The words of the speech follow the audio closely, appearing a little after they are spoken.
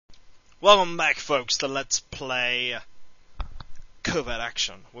Welcome back, folks, to Let's Play Covert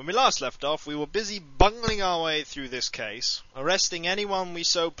Action. When we last left off, we were busy bungling our way through this case, arresting anyone we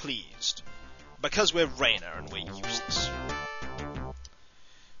so pleased. Because we're Rainer and we're useless.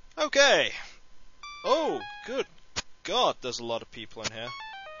 Okay. Oh, good God, there's a lot of people in here.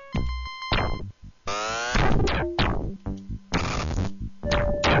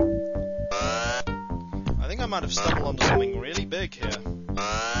 I think I might have stumbled onto something really big here.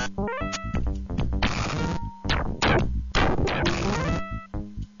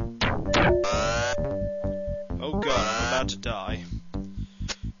 Oh God, I'm about to die.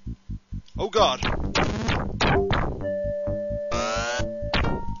 Oh God!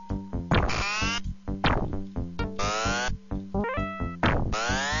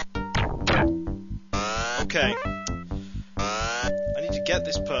 Okay. I need to get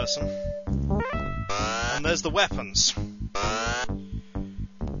this person. And there's the weapons.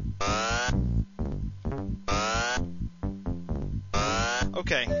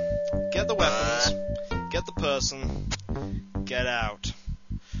 Okay. Get the weapons. Get the person. Get out.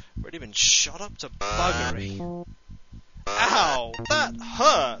 Already been shot up to buggery. Ow! That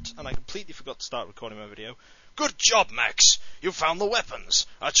hurt! And I completely forgot to start recording my video. Good job, Max! You found the weapons!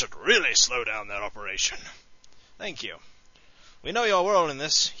 That should really slow down their operation. Thank you. We know your role in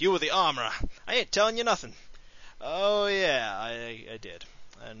this. You were the armourer. I ain't telling you nothing. Oh yeah, I did.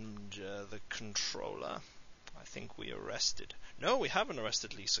 And the controller. I think we arrested. No, we haven't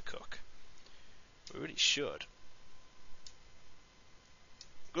arrested Lisa Cook. We really should.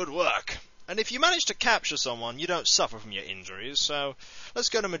 Good work. And if you manage to capture someone, you don't suffer from your injuries, so let's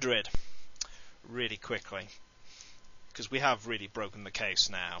go to Madrid. Really quickly. Because we have really broken the case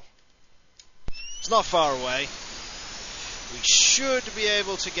now. It's not far away. We should be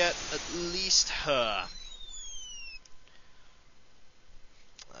able to get at least her.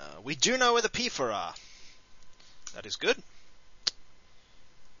 We do know where the PIFA are. That is good.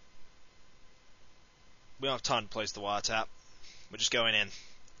 We don't have time to place the wiretap. We're just going in.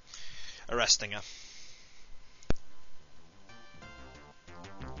 Arresting her.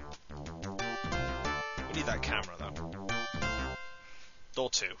 We need that camera, though.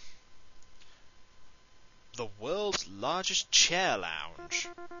 Door 2. The world's largest chair lounge.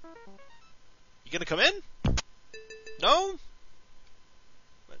 You gonna come in? No?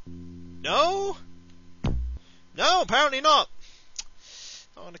 No? No, apparently not.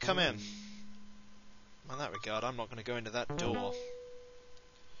 Not gonna come in. In that regard, I'm not gonna go into that door.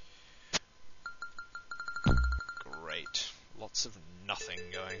 Great. Lots of nothing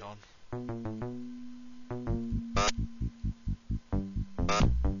going on.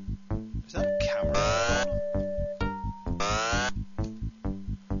 Is that a camera?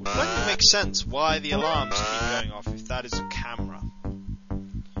 Wouldn't it make sense why the alarms keep going off if that is a camera?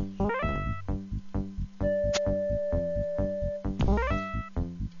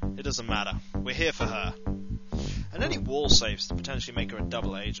 It doesn't matter. We're here for her. And any wall safes to potentially make her a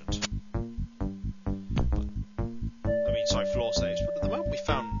double agent. Floor safes, but at the moment we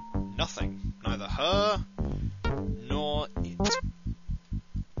found nothing. Neither her, nor it.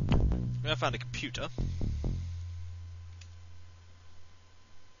 I found a computer.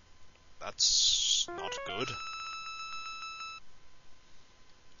 That's not good.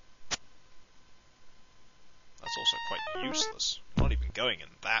 That's also quite useless. I'm not even going in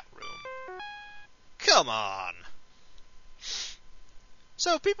that room. Come on!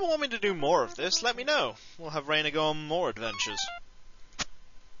 So if people want me to do more of this, let me know. We'll have Rainer go on more adventures.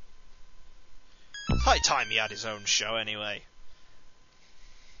 High time he had his own show anyway.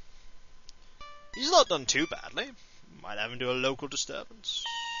 He's not done too badly. Might have him do a local disturbance.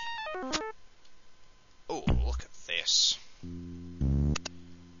 Oh, look at this.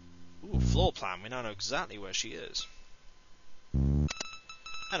 Ooh, floor plan. We now know exactly where she is. And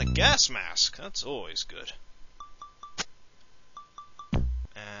a gas mask. That's always good.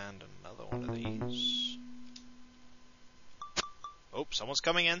 And another one of these. Oh, someone's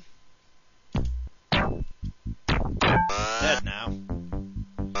coming in. Dead now.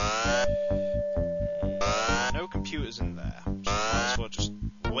 No computers in there. So might as well just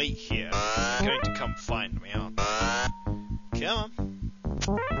wait here. They're going to come find me, aren't they? Come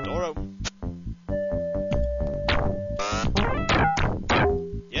on. Door open.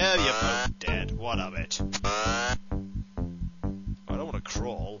 Yeah, you're both dead. What of it?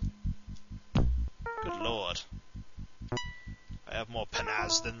 Crawl. Good lord. I have more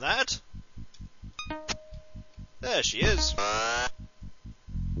panaz than that. There she is.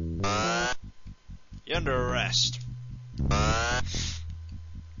 You're under arrest.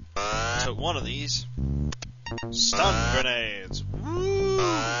 Took one of these. Stun grenades. Woo!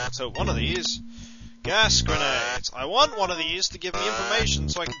 Let's hope one of these. Gas grenades. I want one of these to give me information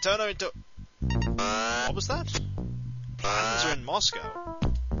so I can turn her into... What was that? Plans are in Moscow.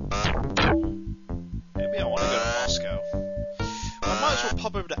 Maybe I want to go to Moscow. I might as well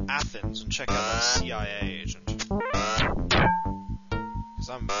pop over to Athens and check out that CIA agent. Because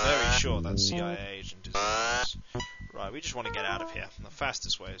I'm very sure that CIA agent is ours. Right, we just want to get out of here. And the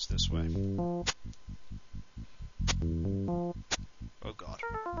fastest way is this way. Oh god.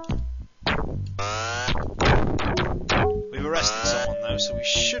 We've arrested someone though, so we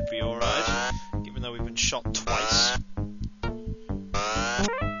should be alright. Even though we've been shot twice.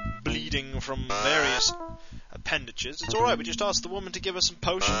 Bleeding from various appendages. It's alright, we just ask the woman to give us some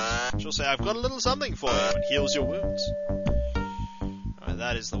potions. She'll say, I've got a little something for you, and heals your wounds. Alright,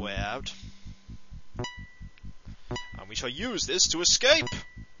 that is the way out. And we shall use this to escape.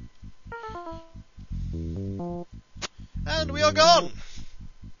 And we are gone!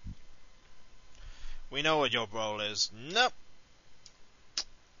 We know what your role is. Nope.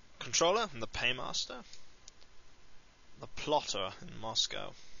 Controller and the paymaster. The plotter in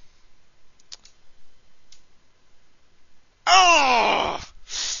Moscow. Oh!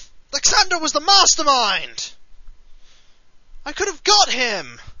 Alexander was the mastermind! I could have got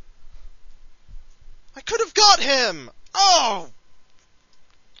him! I could have got him! Oh!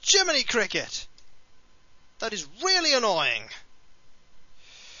 Jiminy Cricket! That is really annoying.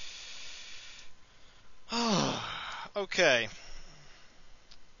 Okay.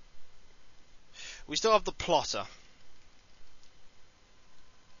 We still have the plotter.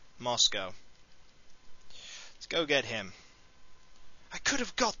 Moscow. Let's go get him. I could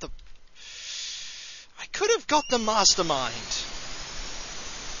have got the mastermind.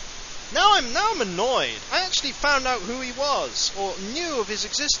 Now I'm annoyed. I actually found out who he was, or knew of his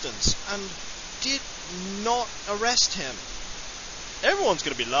existence, and did not arrest him. Everyone's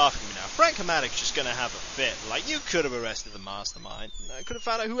going to be laughing at me now. Frank Hamatic's just going to have a fit. Like, you could have arrested the mastermind. I could have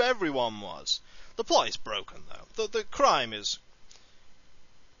found out who everyone was. The plot is broken, though. The crime is...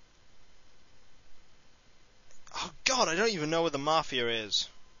 Oh, God, I don't even know where the Mafia is.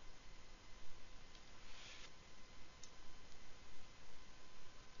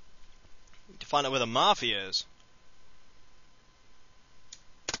 I need to find out where the Mafia is.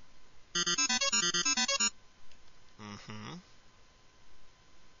 Mm-hmm.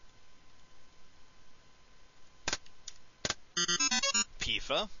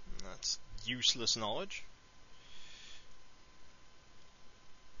 PIFA. That's useless knowledge.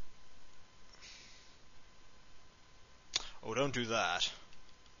 Oh, don't do that.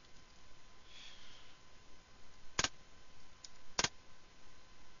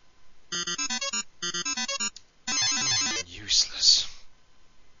 Useless.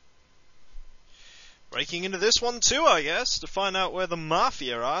 Breaking into this one too, I guess, to find out where the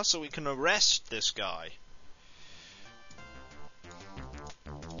Mafia are so we can arrest this guy.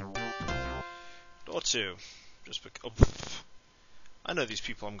 Door 2. Just because... Oh, I know these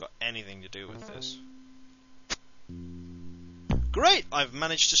people haven't got anything to do with this. Great! I've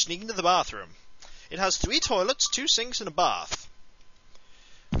managed to sneak into the bathroom. It has 3 toilets, 2 sinks, and a bath.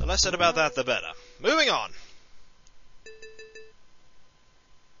 The less said about that, the better. Moving on.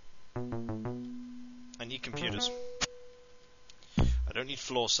 I need computers. I don't need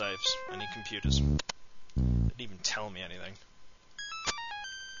floor saves. I need computers. They didn't even tell me anything.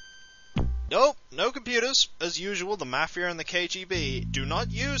 Nope, no computers. As usual, the Mafia and the KGB do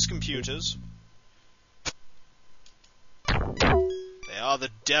not use computers. They are the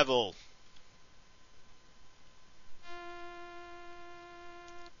devil.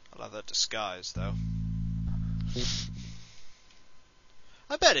 I love that disguise, though.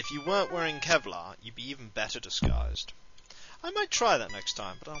 I bet if you weren't wearing Kevlar, you'd be even better disguised. I might try that next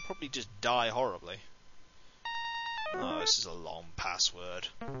time, but I'll probably just die horribly. Oh, this is a long password.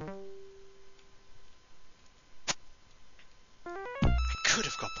 I could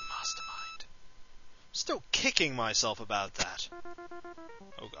have got the mastermind. I'm still kicking myself about that.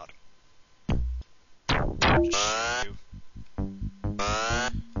 Oh god. Just shoot you.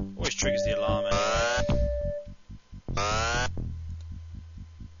 Always triggers the alarm anyway.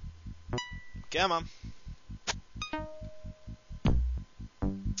 Come on.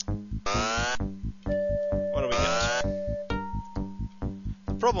 What do we got?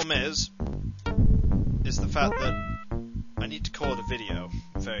 The problem is the fact that I need to record a video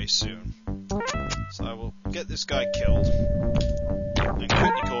very soon. So I will get this guy killed and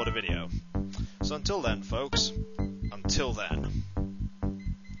quickly record a video. So until then, folks, until then.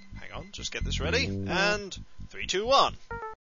 Hang on, just get this ready, and 3, 2, 1.